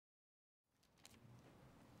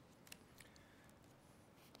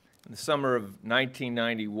In the summer of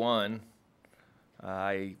 1991,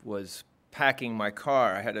 I was packing my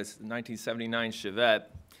car. I had a 1979 Chevette,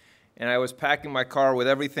 and I was packing my car with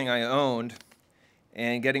everything I owned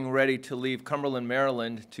and getting ready to leave Cumberland,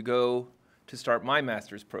 Maryland to go to start my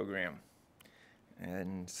master's program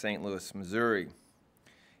in St. Louis, Missouri.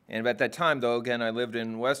 And at that time, though, again, I lived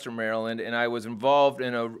in Western Maryland, and I was involved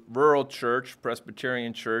in a rural church,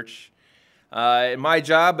 Presbyterian church. And my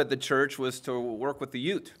job at the church was to work with the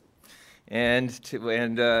youth. And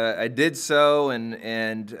I did so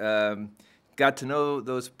and got to know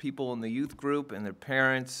those people in the youth group and their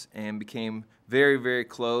parents and became very, very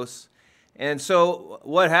close. And so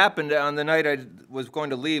what happened on the night I was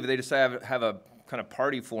going to leave, they decided to have a kind of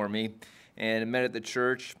party for me and met at the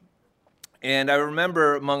church. And I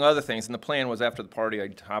remember, among other things, and the plan was after the party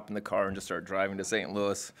I'd hop in the car and just start driving to St.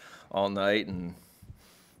 Louis all night. And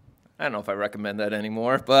I don't know if I recommend that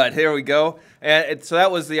anymore, but here we go. And so that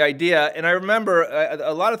was the idea. And I remember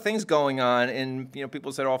a lot of things going on, and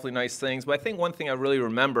people said awfully nice things. But I think one thing I really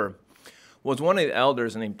remember was one of the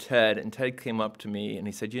elders named Ted, and Ted came up to me and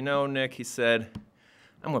he said, Nick, he said,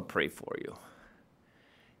 I'm going to pray for you.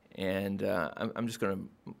 And I'm just going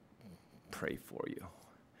to pray for you.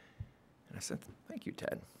 And I said, thank you,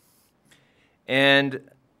 Ted. And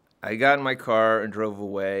I got in my car and drove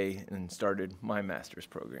away and started my master's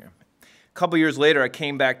program. A couple years later, I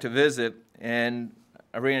came back to visit, and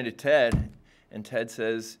I ran into Ted, and Ted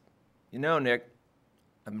says, Nick,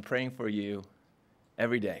 I've been praying for you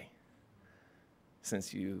every day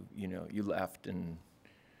since you left, and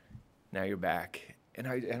now you're back. And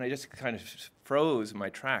I just kind of froze in my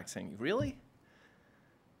tracks, saying, really?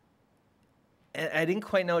 And I didn't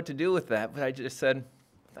quite know what to do with that, but I just said,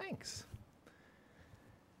 thanks.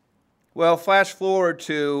 Well, flash forward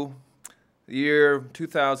to the year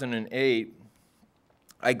 2008,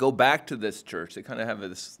 I go back to this church. They kind of have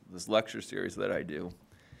this lecture series that I do,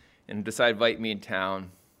 and decide to invite me in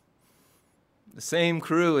town. The same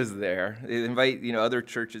crew is there. They invite other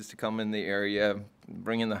churches to come in the area,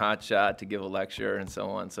 bring in the hot shot to give a lecture, and so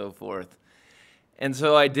on and so forth. And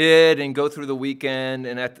so I did, and go through the weekend,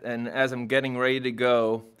 and as I'm getting ready to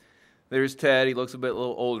go, there's Ted. He looks a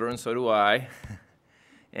little older, and so do I.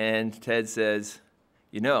 And Ted says,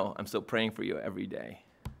 I'm still praying for you every day.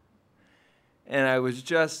 And I was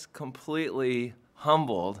just completely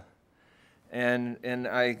humbled, and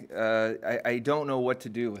I don't know what to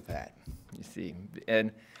do with that, you see.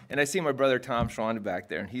 And I see my brother Tom Schwanda back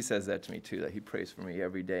there, and he says that to me too, that he prays for me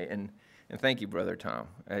every day. And thank you, Brother Tom.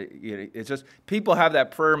 It's just, people have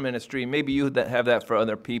that prayer ministry. Maybe you have that for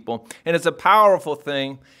other people. And it's a powerful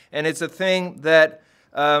thing, and it's a thing that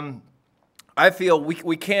I feel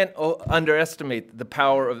we can't underestimate the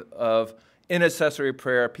power of intercessory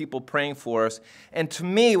prayer, people praying for us. And to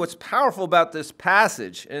me, what's powerful about this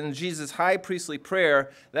passage in Jesus' high priestly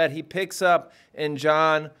prayer that he picks up in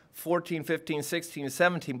John 14, 15, 16, and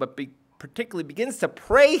 17, but particularly begins to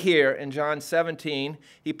pray here in John 17.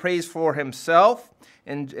 He prays for himself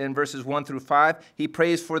in verses 1 through 5. He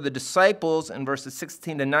prays for the disciples in verses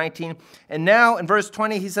 16 to 19. And now in verse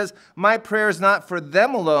 20, he says, my prayer is not for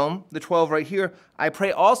them alone, the 12 right here. I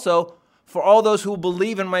pray also for all those who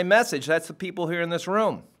believe in my message. That's the people here in this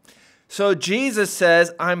room. So Jesus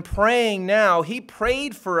says, I'm praying now. He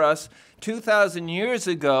prayed for us 2,000 years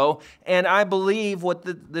ago, and I believe what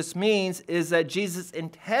this means is that Jesus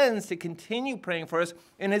intends to continue praying for us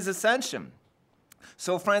in his ascension.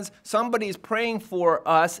 So friends, somebody is praying for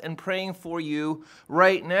us and praying for you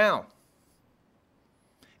right now.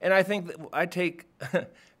 And I think that I take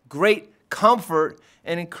great comfort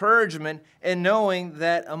and encouragement in knowing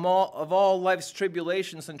that of all life's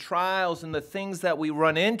tribulations and trials and the things that we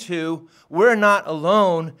run into, we're not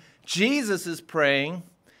alone. Jesus is praying,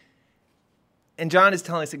 and John is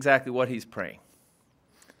telling us exactly what he's praying.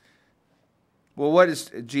 Well, what is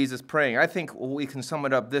Jesus praying? I think we can sum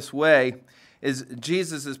it up this way, is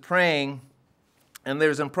Jesus is praying, and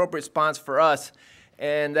there's an appropriate response for us,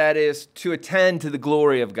 and that is to attend to the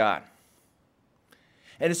glory of God.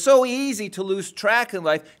 And it's so easy to lose track in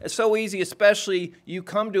life. It's so easy, especially you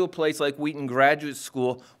come to a place like Wheaton Graduate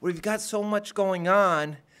School where you've got so much going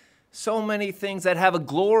on, so many things that have a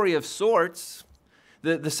glory of sorts.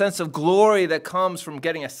 The sense of glory that comes from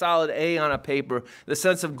getting a solid A on a paper, the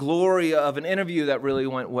sense of glory of an interview that really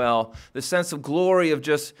went well, the sense of glory of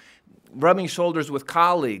just rubbing shoulders with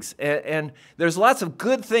colleagues. And there's lots of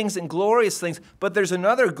good things and glorious things, but there's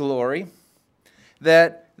another glory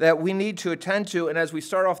that we need to attend to. And as we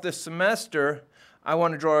start off this semester, I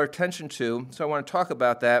want to draw our attention to, so I want to talk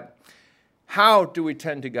about that. How do we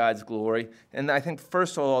tend to God's glory? And I think,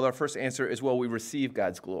 first of all, our first answer is, well, we receive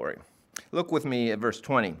God's glory. Look with me at verse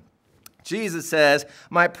 20. Jesus says,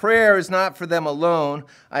 my prayer is not for them alone.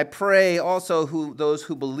 I pray also those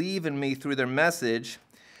who believe in me through their message,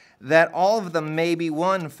 that all of them may be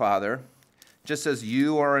one, Father, just as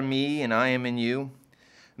you are in me and I am in you.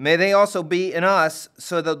 May they also be in us,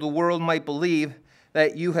 so that the world might believe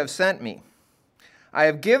that you have sent me. I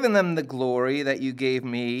have given them the glory that you gave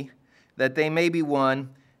me, that they may be one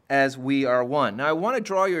as we are one. Now I want to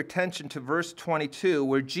draw your attention to verse 22,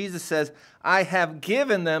 where Jesus says, I have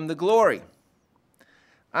given them the glory.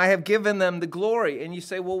 I have given them the glory. And you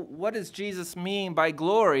say, well, what does Jesus mean by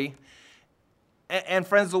glory? And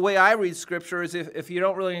friends, the way I read Scripture is if you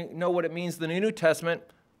don't really know what it means in the New Testament,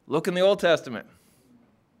 look in the Old Testament.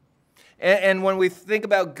 And when we think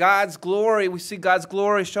about God's glory, we see God's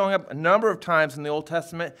glory showing up a number of times in the Old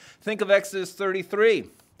Testament. Think of Exodus 33.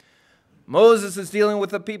 Moses is dealing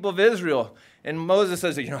with the people of Israel. And Moses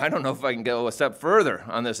says, I don't know if I can go a step further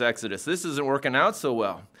on this Exodus. This isn't working out so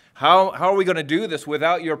well. How are we going to do this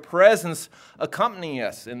without your presence accompanying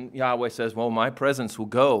us? And Yahweh says, well, my presence will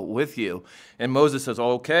go with you. And Moses says,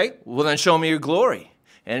 okay, well then show me your glory.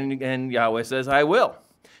 And Yahweh says, I will.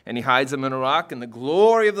 And he hides him in a rock, and the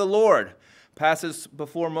glory of the Lord passes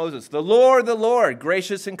before Moses. The Lord,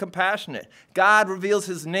 gracious and compassionate. God reveals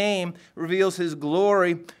his name, reveals his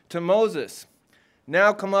glory to Moses.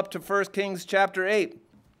 Now come up to 1 Kings chapter 8.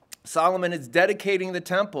 Solomon is dedicating the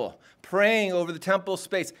temple, praying over the temple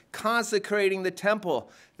space, consecrating the temple.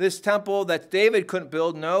 This temple that David couldn't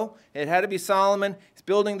build, no, it had to be Solomon. He's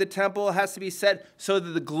building the temple. It has to be set so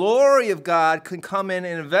that the glory of God can come in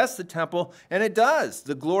and invest the temple, and it does.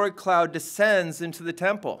 The glory cloud descends into the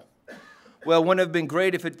temple. Well, it wouldn't have been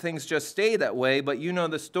great if things just stayed that way, but you know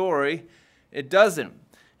the story. It doesn't.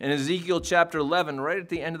 In Ezekiel chapter 11, right at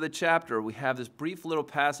the end of the chapter, we have this brief little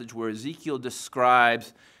passage where Ezekiel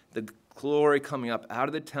describes the glory coming up out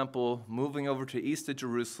of the temple, moving over to east of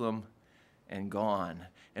Jerusalem, and gone.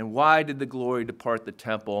 And why did the glory depart the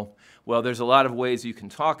temple? Well, there's a lot of ways you can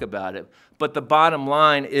talk about it, but the bottom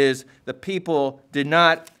line is the people did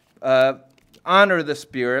not honor the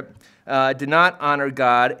Spirit, did not honor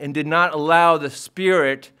God, and did not allow the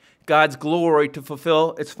Spirit, God's glory, to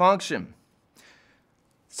fulfill its function.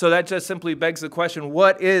 So that just simply begs the question,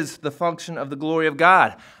 what is the function of the glory of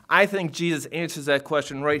God? I think Jesus answers that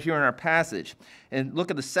question right here in our passage. And look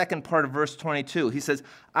at the second part of verse 22. He says,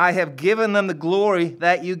 I have given them the glory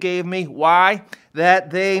that you gave me. Why?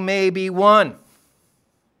 That they may be one.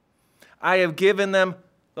 I have given them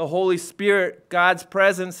the Holy Spirit, God's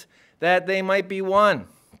presence, that they might be one.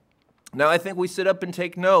 Now, I think we sit up and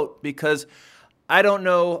take note, because I don't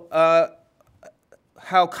know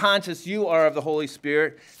how conscious you are of the Holy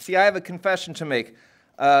Spirit. See, I have a confession to make.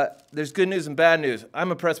 There's good news and bad news.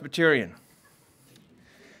 I'm a Presbyterian.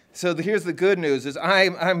 So here's the good news, is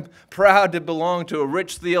I'm proud to belong to a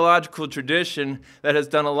rich theological tradition that has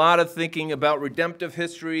done a lot of thinking about redemptive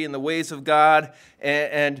history and the ways of God,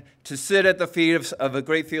 and to sit at the feet of a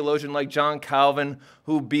great theologian like John Calvin,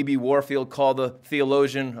 who B.B. Warfield called the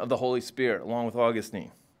theologian of the Holy Spirit, along with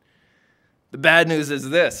Augustine. The bad news is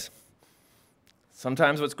this.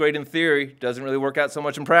 Sometimes what's great in theory doesn't really work out so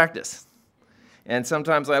much in practice. And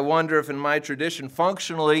sometimes I wonder if in my tradition,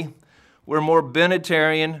 functionally, we're more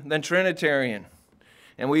Binitarian than Trinitarian.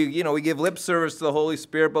 And we give lip service to the Holy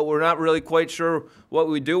Spirit, but we're not really quite sure what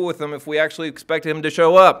we do with him if we actually expect him to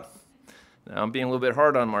show up. Now, I'm being a little bit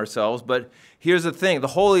hard on ourselves, but here's the thing. The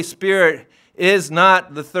Holy Spirit is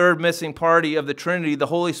not the third missing party of the Trinity. The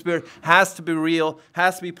Holy Spirit has to be real,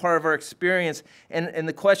 has to be part of our experience. And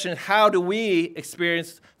the question is, how do we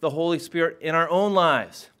experience the Holy Spirit in our own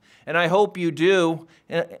lives? And I hope you do.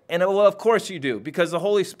 And well, of course you do, because the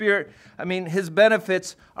Holy Spirit, his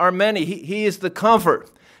benefits are many. He is the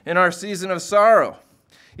comfort in our season of sorrow.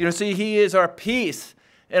 See, he is our peace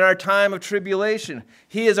in our time of tribulation.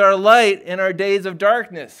 He is our light in our days of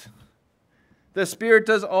darkness. The Spirit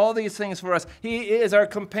does all these things for us. He is our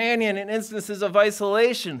companion in instances of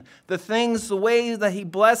isolation. The ways that he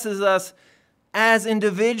blesses us as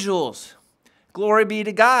individuals. Glory be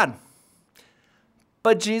to God.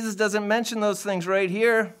 But Jesus doesn't mention those things right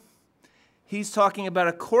here. He's talking about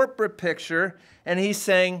a corporate picture, and he's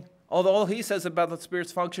saying, although all he says about the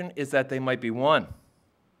Spirit's function is that they might be one.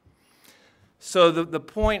 So the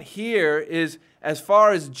point here is, as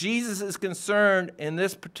far as Jesus is concerned in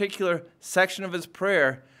this particular section of his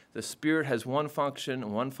prayer, the Spirit has one function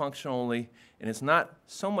and one function only, and it's not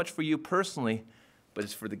so much for you personally, but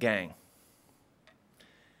it's for the gang,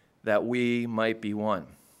 that we might be one.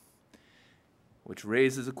 Which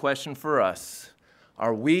raises a question for us.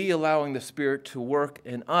 Are we allowing the Spirit to work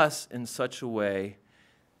in us in such a way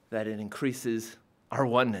that it increases our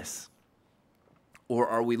oneness? Or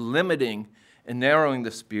are we limiting and narrowing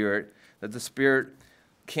the Spirit, that the Spirit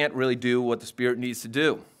can't really do what the Spirit needs to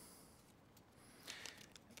do?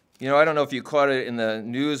 You know, I don't know if you caught it in the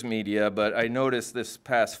news media, but I noticed this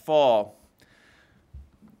past fall.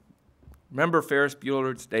 Remember Ferris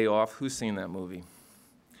Bueller's Day Off? Who's seen that movie?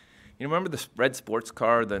 You remember the red sports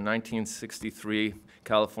car, the 1963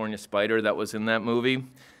 California Spider that was in that movie?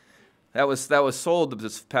 That was sold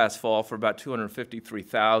this past fall for about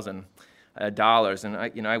 $253,000.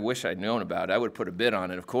 And I wish I'd known about it. I would put a bid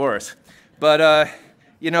on it, of course. But I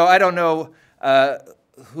don't know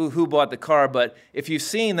who bought the car. But if you've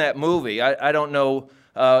seen that movie, I don't know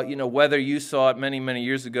whether you saw it many, many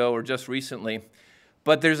years ago or just recently.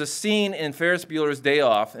 But there's a scene in Ferris Bueller's Day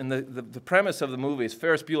Off, and the premise of the movie is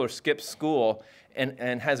Ferris Bueller skips school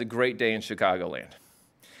and has a great day in Chicagoland.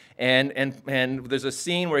 And there's a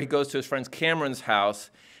scene where he goes to his friend Cameron's house,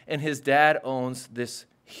 and his dad owns this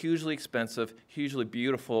hugely expensive, hugely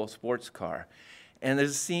beautiful sports car. And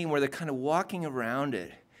there's a scene where they're kind of walking around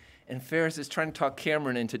it, and Ferris is trying to talk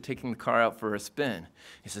Cameron into taking the car out for a spin.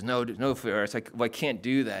 He says, no, Ferris, I can't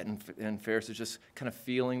do that. And Ferris is just kind of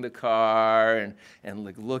feeling the car and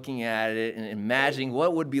like looking at it and imagining what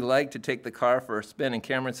it would be like to take the car for a spin. And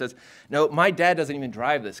Cameron says, no, my dad doesn't even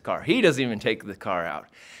drive this car. He doesn't even take the car out.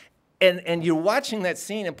 And you're watching that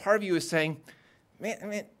scene, and part of you is saying,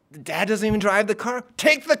 man, the dad doesn't even drive the car.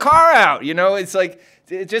 Take the car out. You know, it's like,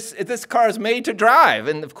 this car is made to drive.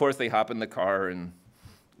 And of course, they hop in the car, and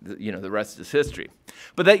the rest is history.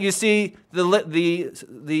 But that you see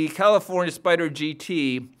the California Spider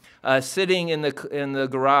GT sitting in the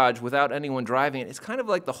garage without anyone driving it. It's kind of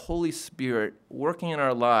like the Holy Spirit working in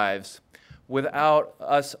our lives without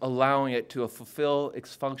us allowing it to fulfill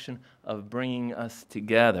its function of bringing us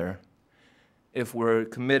together if we're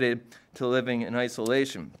committed to living in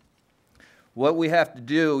isolation. What we have to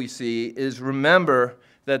do, you see, is remember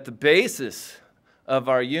that the basis of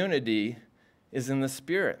our unity is in the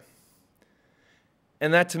Spirit.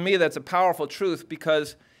 And that, to me, that's a powerful truth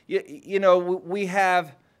because, we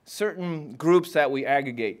have certain groups that we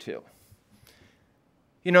aggregate to.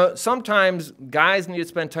 Sometimes guys need to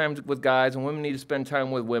spend time with guys and women need to spend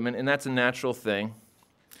time with women, and that's a natural thing.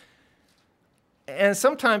 And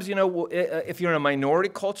sometimes, if you're in a minority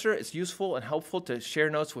culture, it's useful and helpful to share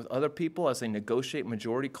notes with other people as they negotiate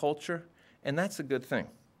majority culture, and that's a good thing.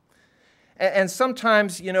 And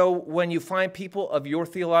sometimes, when you find people of your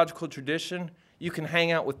theological tradition, you can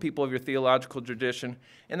hang out with people of your theological tradition,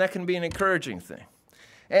 and that can be an encouraging thing.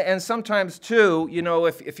 And sometimes, too,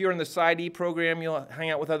 if you're in the Side E program, you'll hang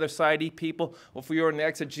out with other Side E people. Or if you're in the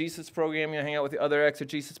Exegesis program, you'll hang out with the other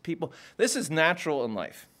Exegesis people. This is natural in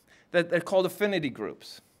life. They're called affinity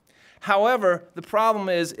groups. However, the problem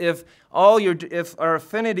is if our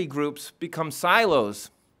affinity groups become silos,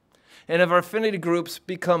 and if our affinity groups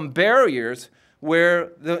become barriers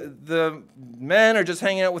where the men are just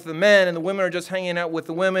hanging out with the men and the women are just hanging out with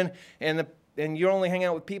the women, and you're only hanging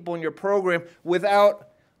out with people in your program without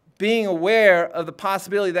being aware of the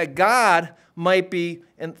possibility that God might be,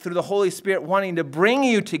 and through the Holy Spirit, wanting to bring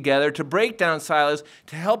you together, to break down silos,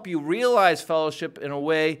 to help you realize fellowship in a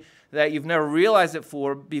way that you've never realized it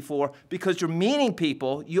before, because you're meeting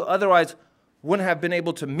people you otherwise wouldn't have been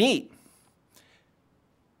able to meet,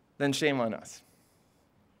 then shame on us.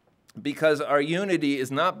 Because our unity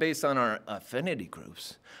is not based on our affinity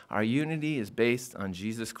groups. Our unity is based on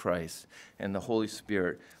Jesus Christ and the Holy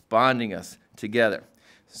Spirit bonding us together.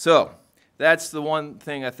 So that's the one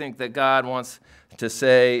thing I think that God wants to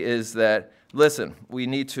say is that, listen, we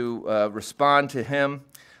need to respond to Him.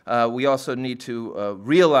 We also need to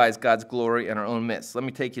realize God's glory in our own midst. Let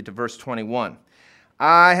me take you to verse 21.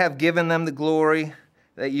 I have given them the glory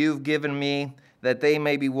that you've given me, that they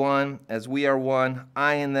may be one as we are one,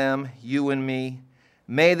 I and them, you and me.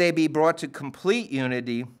 May they be brought to complete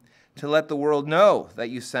unity to let the world know that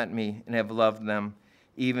you sent me and have loved them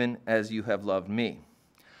even as you have loved me.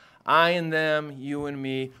 I and them, you and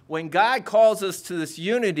me. When God calls us to this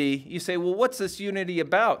unity, you say, well, what's this unity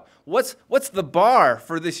about? What's the bar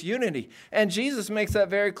for this unity? And Jesus makes that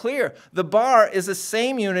very clear. The bar is the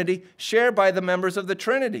same unity shared by the members of the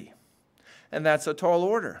Trinity. And that's a tall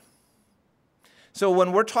order. So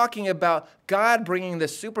when we're talking about God bringing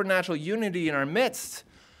this supernatural unity in our midst,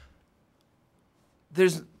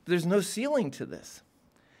 there's no ceiling to this.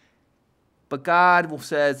 But God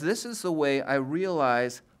says, this is the way I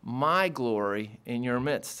realize my glory in your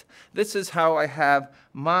midst. This is how I have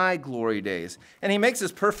my glory days. And he makes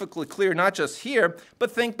this perfectly clear, not just here,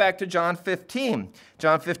 but think back to John 15.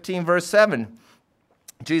 John 15, verse 7.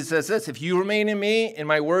 Jesus says this, if you remain in me and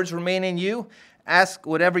my words remain in you, Ask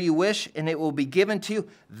whatever you wish, and it will be given to you.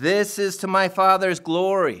 This is to my Father's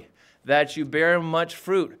glory, that you bear much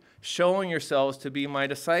fruit, showing yourselves to be my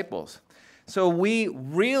disciples. So we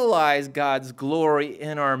realize God's glory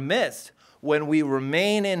in our midst when we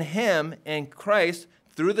remain in him, and Christ,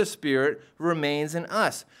 through the Spirit, remains in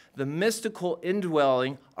us. The mystical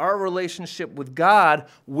indwelling, our relationship with God,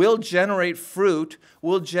 will generate fruit,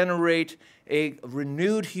 will generate a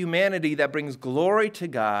renewed humanity that brings glory to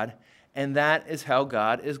God, and that is how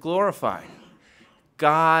God is glorified.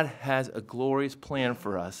 God has a glorious plan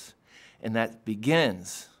for us, and that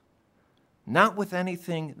begins not with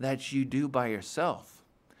anything that you do by yourself,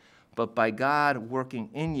 but by God working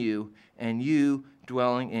in you and you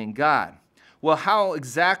dwelling in God. Well, how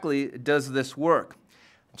exactly does this work?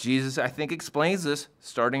 Jesus, I think, explains this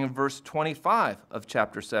starting in verse 25 of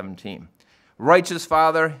chapter 17. Righteous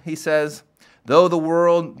Father, he says, though the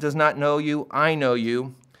world does not know you, I know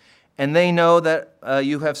you, and they know that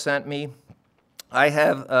you have sent me. I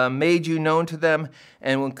have made you known to them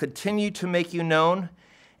and will continue to make you known,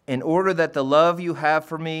 in order that the love you have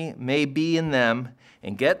for me may be in them,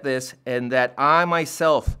 and get this, and that I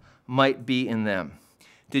myself might be in them.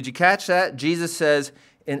 Did you catch that? Jesus says,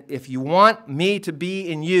 and if you want me to be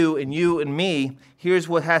in you and you in me, here's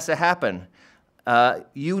what has to happen.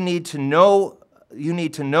 You need to know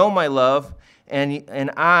my love,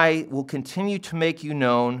 and I will continue to make you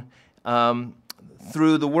known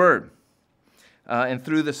through the Word and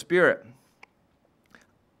through the Spirit.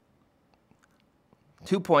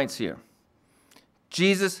 2 points here.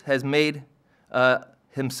 Jesus has made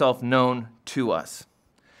himself known to us.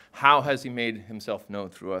 How has he made himself known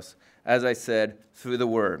through us? As I said, through the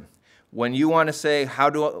Word. When you want to say,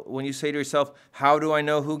 when you say to yourself, how do I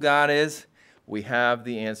know who God is? We have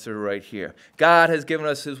the answer right here. God has given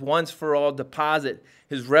us his once-for-all deposit,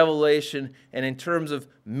 his revelation, and in terms of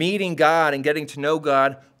meeting God and getting to know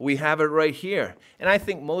God, we have it right here. And I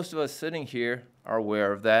think most of us sitting here are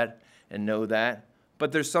aware of that and know that.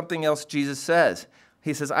 But there's something else Jesus says.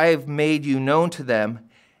 He says, I have made you known to them,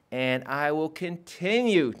 and I will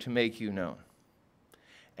continue to make you known.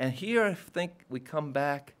 And here I think we come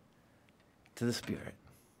back to the Spirit.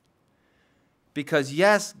 Because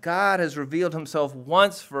yes, God has revealed himself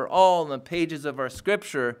once for all in the pages of our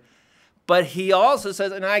Scripture, but he also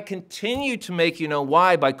says, and I continue to make you know.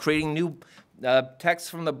 Why? By creating new texts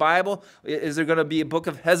from the Bible? Is there going to be a book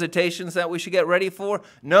of hesitations that we should get ready for?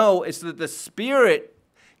 No, it's that the Spirit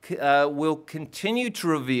will continue to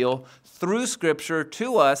reveal through Scripture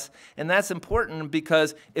to us, and that's important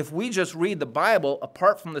because if we just read the Bible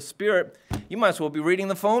apart from the Spirit, you might as well be reading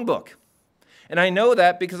the phone book. And I know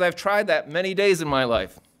that because I've tried that many days in my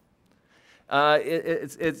life.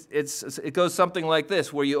 It goes something like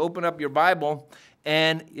this, where you open up your Bible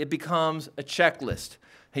and it becomes a checklist.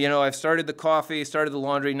 You know, I've started the coffee, started the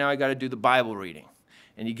laundry, now I got to do the Bible reading.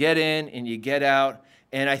 And you get in and you get out,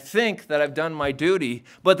 and I think that I've done my duty,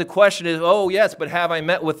 but the question is, oh yes, but have I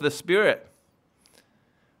met with the Spirit?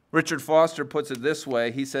 Richard Foster puts it this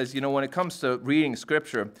way. He says, you know, when it comes to reading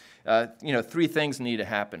Scripture, three things need to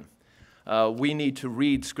happen. We need to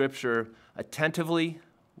read Scripture attentively,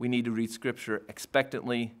 we need to read Scripture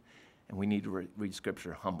expectantly, and we need to read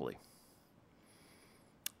Scripture humbly.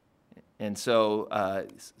 And so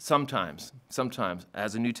sometimes,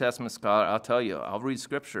 as a New Testament scholar, I'll tell you, I'll read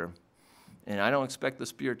Scripture, and I don't expect the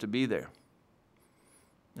Spirit to be there.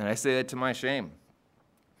 And I say that to my shame.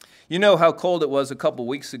 You know how cold it was a couple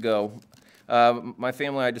weeks ago. My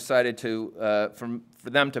family and I decided for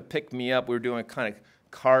them to pick me up. We were doing a kind of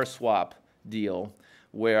car swap deal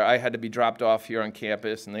where I had to be dropped off here on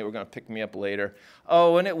campus, and they were going to pick me up later.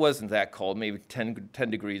 Oh, and it wasn't that cold, maybe 10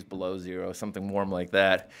 degrees below zero, something warm like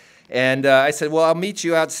that. And I said, well, I'll meet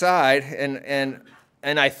you outside. And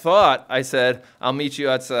I said, I'll meet you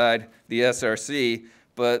outside the SRC,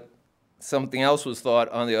 but something else was thought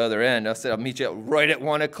on the other end. I said, I'll meet you right at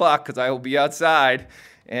 1 o'clock because I will be outside.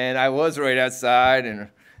 And I was right outside, and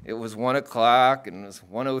it was 1 o'clock, and it was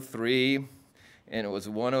 1:03, and it was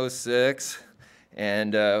 1:06.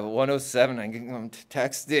 And 1:07, I'm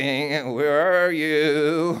texting, where are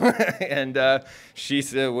you? And she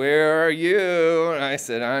said, where are you? And I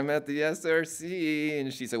said, I'm at the SRC.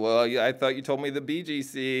 And she said, well, I thought you told me the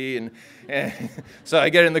BGC. And so I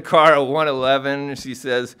get in the car at 1:11, and she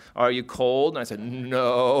says, are you cold? And I said,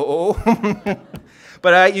 no.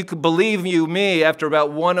 But you could believe me, after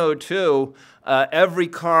about 102, every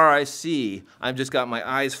car I see, I've just got my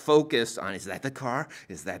eyes focused on, is that the car?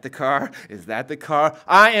 Is that the car? Is that the car?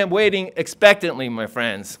 I am waiting expectantly, my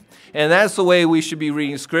friends. And that's the way we should be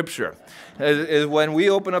reading Scripture. Is when we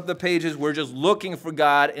open up the pages, we're just looking for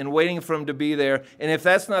God and waiting for Him to be there. And if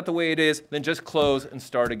that's not the way it is, then just close and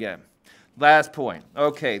start again. Last point.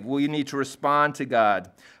 Okay, we need to respond to God.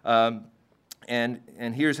 And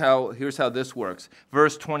here's how this works.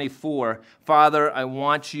 Verse 24, Father, I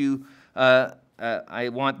want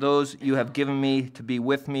those you have given me to be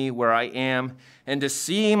with me where I am, and to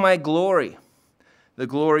see my glory, the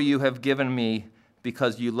glory you have given me,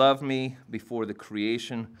 because you loved me before the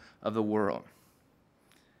creation of the world.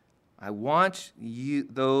 I want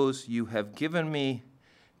those you have given me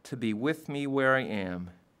to be with me where I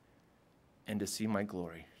am, and to see my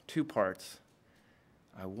glory. 2 parts.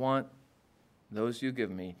 I want those you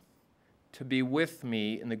give me to be with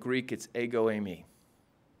me. In the Greek, it's ego eimi.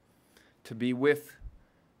 To be with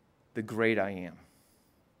the great I am.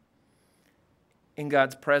 In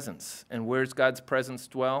God's presence. And where's God's presence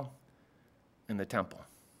dwell? In the temple.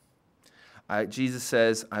 Jesus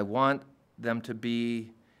says, I want them to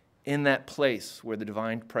be in that place where the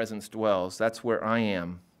divine presence dwells. That's where I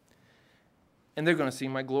am. And they're going to see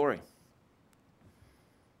my glory.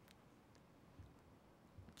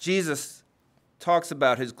 Jesus talks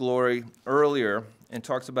about his glory earlier and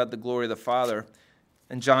talks about the glory of the Father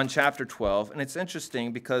in John chapter 12. And it's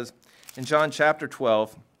interesting because in John chapter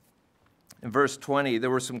 12, in verse 20, there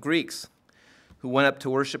were some Greeks who went up to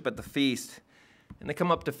worship at the feast. And they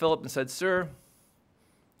come up to Philip and said, Sir,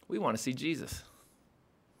 we want to see Jesus.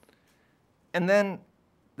 And then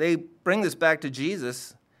they bring this back to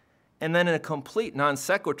Jesus. And then in a complete non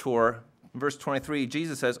sequitur, in verse 23,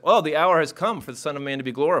 Jesus says, oh, the hour has come for the Son of Man to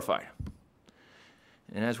be glorified.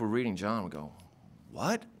 And as we're reading John, we go,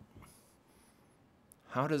 what?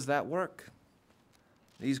 How does that work?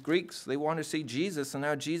 These Greeks, they want to see Jesus, and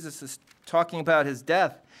now Jesus is talking about his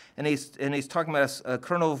death, and he's talking about a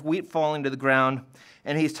kernel of wheat falling to the ground,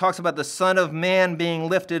 and he talks about the Son of Man being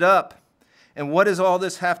lifted up. And what does all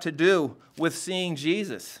this have to do with seeing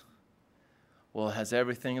Jesus? Well, it has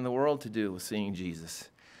everything in the world to do with seeing Jesus,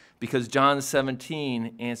 because John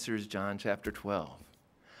 17 answers John chapter 12.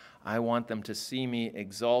 I want them to see me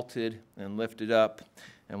exalted and lifted up.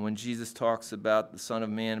 And when Jesus talks about the Son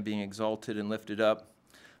of Man being exalted and lifted up,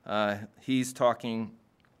 he's talking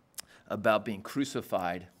about being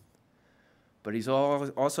crucified. But he's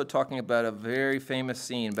also talking about a very famous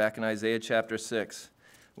scene back in Isaiah chapter 6,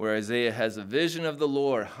 where Isaiah has a vision of the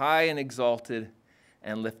Lord high and exalted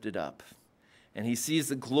and lifted up. And he sees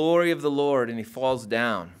the glory of the Lord and he falls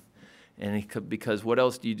down. Because what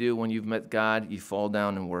else do you do when you've met God? You fall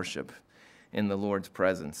down and worship in the Lord's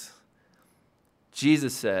presence.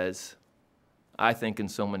 Jesus says, I think in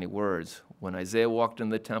so many words, when Isaiah walked in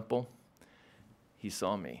the temple, he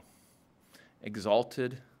saw me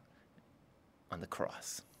exalted on the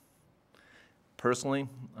cross. Personally,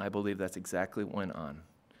 I believe that's exactly what went on.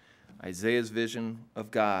 Isaiah's vision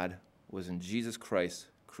of God was in Jesus Christ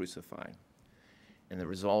crucified. And the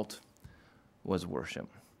result was worship.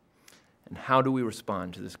 And how do we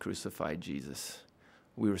respond to this crucified Jesus?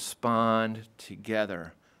 We respond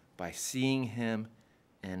together by seeing him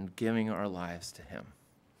and giving our lives to him.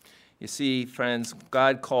 You see, friends,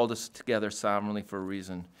 God called us together sovereignly for a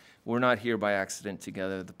reason. We're not here by accident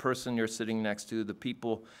together. The person you're sitting next to, the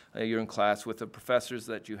people you're in class with, the professors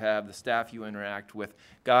that you have, the staff you interact with,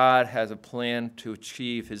 God has a plan to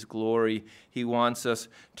achieve his glory. He wants us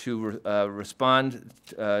to respond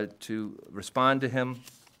to him.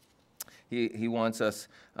 He wants us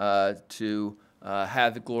to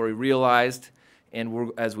have the glory realized,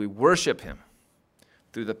 and as we worship him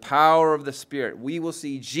through the power of the Spirit, we will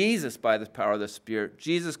see Jesus by the power of the Spirit,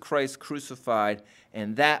 Jesus Christ crucified,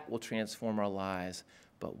 and that will transform our lives.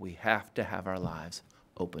 But we have to have our lives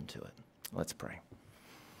open to it. Let's pray.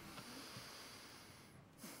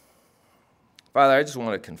 Father, I just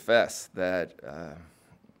want to confess that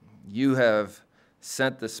you have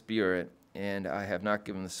sent the Spirit, and I have not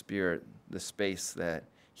given the Spirit the space that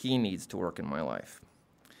he needs to work in my life.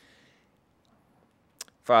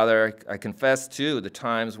 Father, I confess, too, the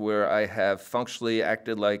times where I have functionally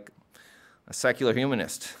acted like a secular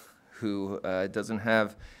humanist who doesn't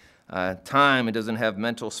have time and doesn't have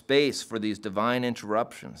mental space for these divine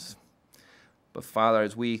interruptions. But Father,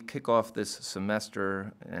 as we kick off this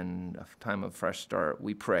semester and a time of fresh start,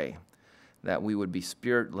 we pray that we would be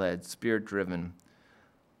Spirit-led, Spirit-driven,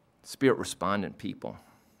 Spirit-respondent people.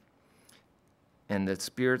 And that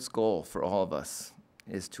Spirit's goal for all of us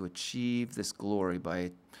is to achieve this glory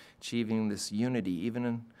by achieving this unity,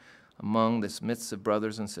 even among this midst of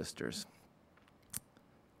brothers and sisters.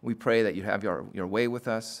 We pray that you have your way with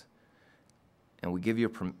us, and we give you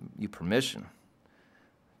permission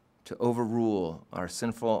to overrule our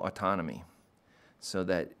sinful autonomy so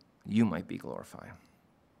that you might be glorified.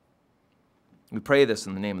 We pray this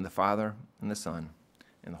in the name of the Father, and the Son,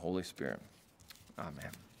 and the Holy Spirit.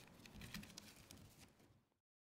 Amen.